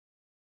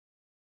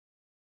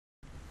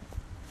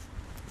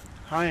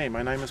Hi,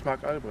 my name is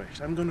Mark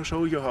Albrecht. I'm going to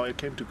show you how I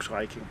came to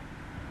triking.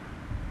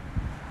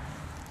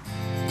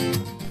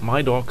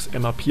 My dogs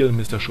Emma, Peel and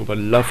Mr. Schubert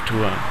love to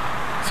run.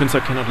 Since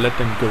I cannot let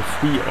them go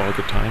free all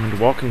the time and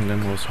walking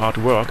them was hard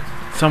work,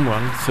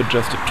 someone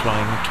suggested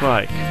trying a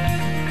trike.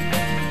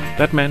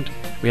 That meant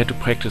we had to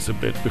practice a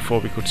bit before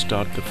we could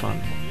start the fun.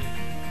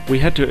 We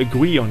had to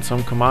agree on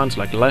some commands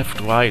like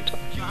left, right,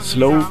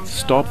 slow,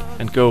 stop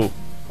and go.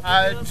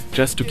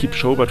 Just to keep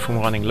Schubert from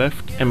running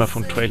left, Emma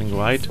from trailing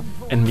right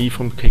and me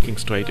from kicking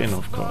straight in,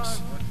 of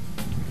course.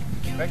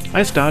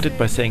 I started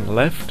by saying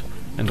left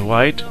and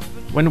right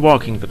when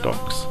walking the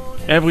dogs.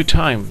 Every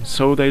time,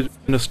 so they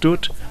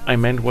understood I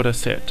meant what I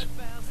said.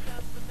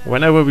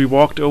 Whenever we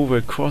walked over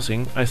a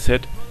crossing, I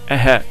said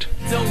ahead.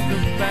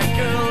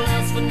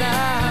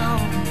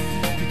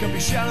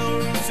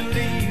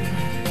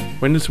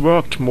 When this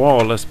worked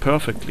more or less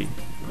perfectly,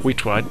 we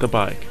tried the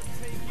bike.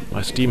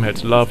 My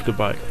steamheads love the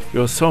bike.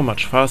 You are so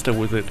much faster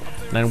with it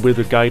than with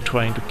a guy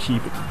trying to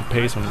keep the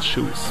pace on his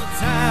shoes.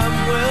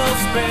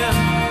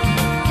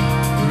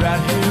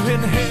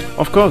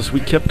 Of course, we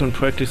kept on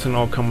practicing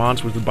our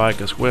commands with the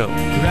bike as well.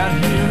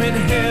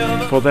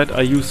 For that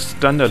I use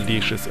standard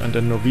leashes and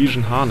a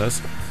Norwegian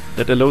harness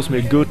that allows me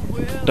a good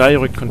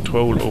direct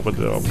control over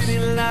the dogs.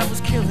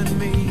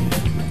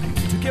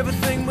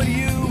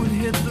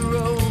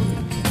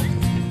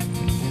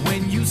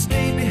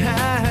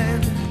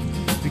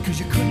 Because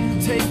you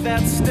couldn't take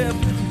that step,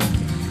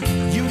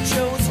 you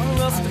chose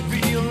for us to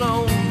be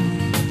alone.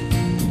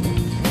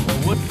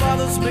 What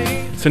follows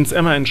me? Since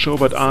Emma and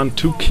Schubert aren't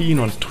too keen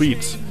on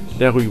treats,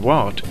 their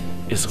reward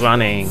is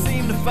running.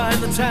 Seem to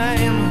find the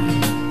time.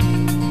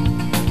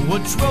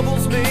 What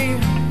troubles me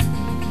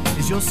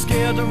is you're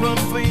scared to run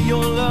for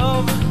your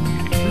love,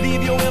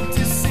 leave your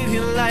empty city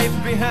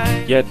life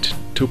behind. Yet,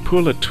 to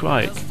pull a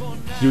trike,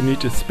 you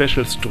need a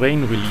special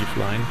strain relief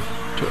line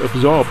to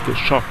absorb the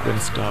shock when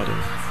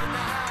starting.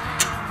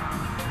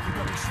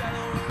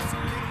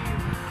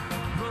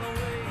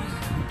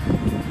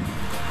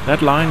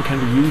 That line can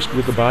be used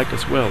with the bike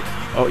as well,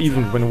 or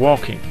even when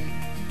walking.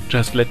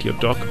 Just let your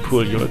dog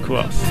pull you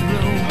across.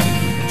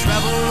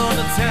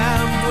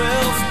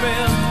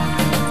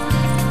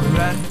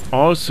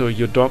 Also,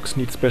 your dogs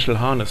need special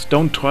harness.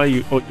 Don't try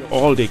your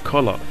all-day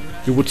collar.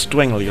 You would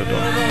strangle your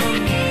dog.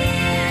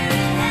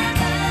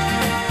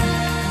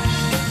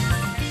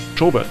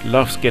 Schubert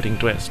loves getting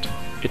dressed.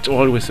 It's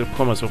always a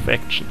promise of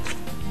action.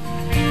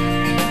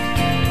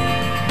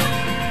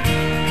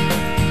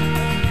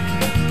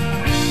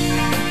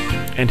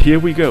 And here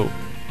we go.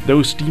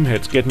 Those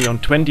steamheads get me on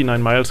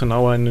 29 miles an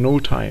hour in no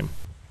time.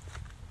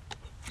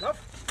 I'm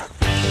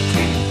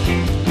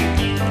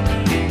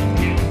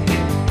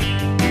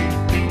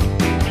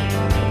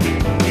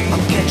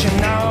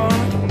catching on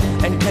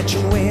and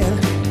catching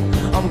wind.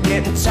 I'm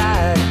getting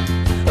tired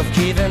of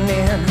giving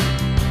in.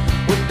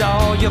 With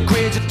all your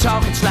crazy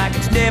talk, it's like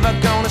it's never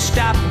gonna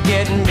stop. I'm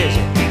getting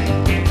busy.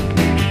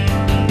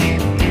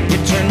 You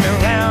turn me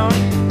around,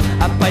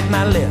 I bite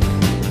my lip.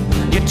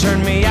 You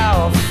turn me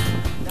off.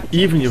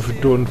 Even if you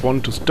don't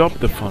want to stop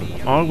the fun,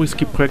 always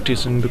keep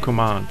practicing the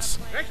commands.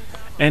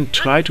 And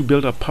try to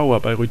build up power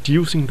by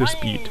reducing the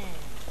speed.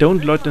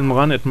 Don't let them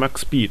run at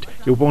max speed,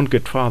 you won't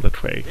get far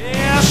that way.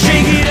 Yeah,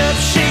 shake it up,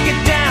 shake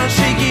it down,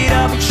 shake it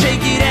up and shake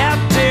it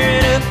out. Tear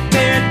it up,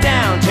 tear it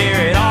down,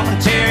 tear it off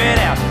and tear it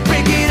out.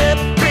 Break it up,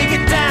 break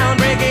it down,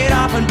 break it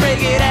off and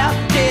break it out.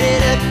 Get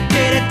it up,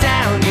 get it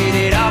down, get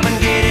it off and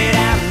get it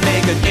out.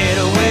 Make a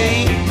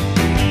getaway.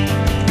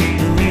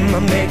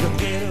 Make a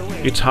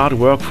getaway. It's hard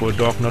work for a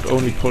dog not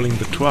only pulling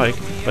the trike,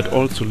 but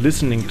also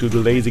listening to the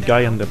lazy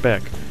guy on the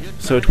back.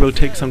 So it will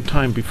take some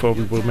time before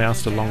we will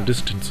master long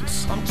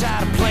distances. I'm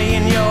tired of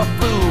playing your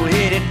fool,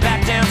 headed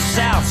back down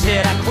south,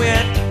 said I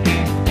quit.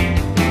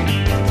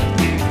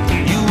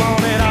 You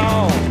want it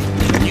all,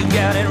 you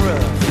got it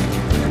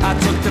rough. I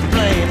took the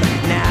blame,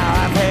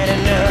 now I've had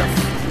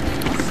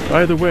enough.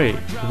 By the way,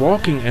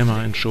 walking Emma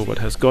and Schubert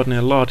has gotten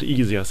a lot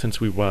easier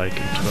since we bike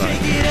and trike.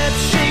 Shake it up,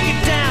 shake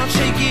it down,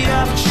 shake it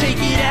up, shake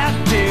it out.